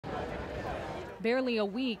Barely a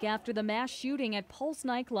week after the mass shooting at Pulse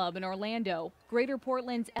nightclub in Orlando, Greater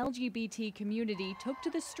Portland's LGBT community took to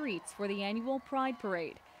the streets for the annual Pride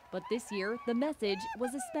Parade. But this year, the message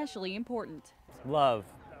was especially important. Love.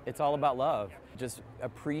 It's all about love. Just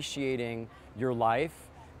appreciating your life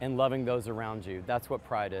and loving those around you. That's what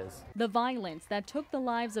Pride is. The violence that took the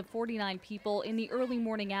lives of 49 people in the early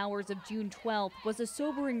morning hours of June 12th was a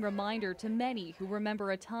sobering reminder to many who remember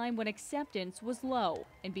a time when acceptance was low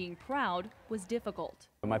and being proud was difficult.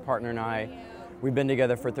 My partner and I, we've been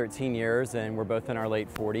together for 13 years and we're both in our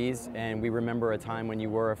late 40s, and we remember a time when you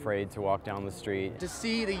were afraid to walk down the street. To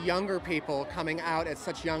see the younger people coming out at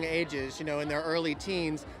such young ages, in their early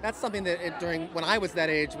teens, that's something that when I was that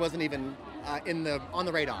age wasn't even on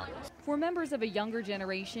the radar. For members of a younger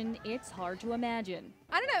generation, it's hard to imagine.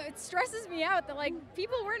 I don't know, it stresses me out that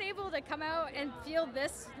people weren't able to come out and feel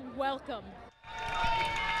this welcome.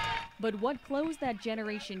 But what closed that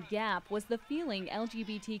generation gap was the feeling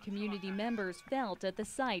LGBT community members felt at the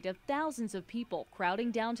sight of thousands of people crowding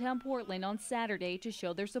downtown Portland on Saturday to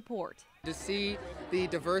show their support. To see the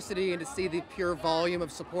diversity and to see the pure volume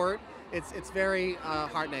of support, it's very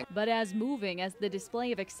heartening. But as moving as the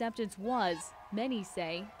display of acceptance was, many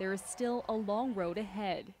say there is still a long road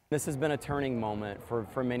ahead. This has been a turning moment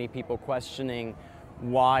for many people, questioning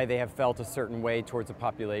why they have felt a certain way towards the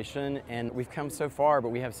population, and we've come so far, but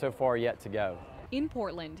we have so far yet to go. In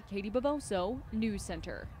Portland, Katie Bavoso, News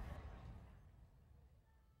Center.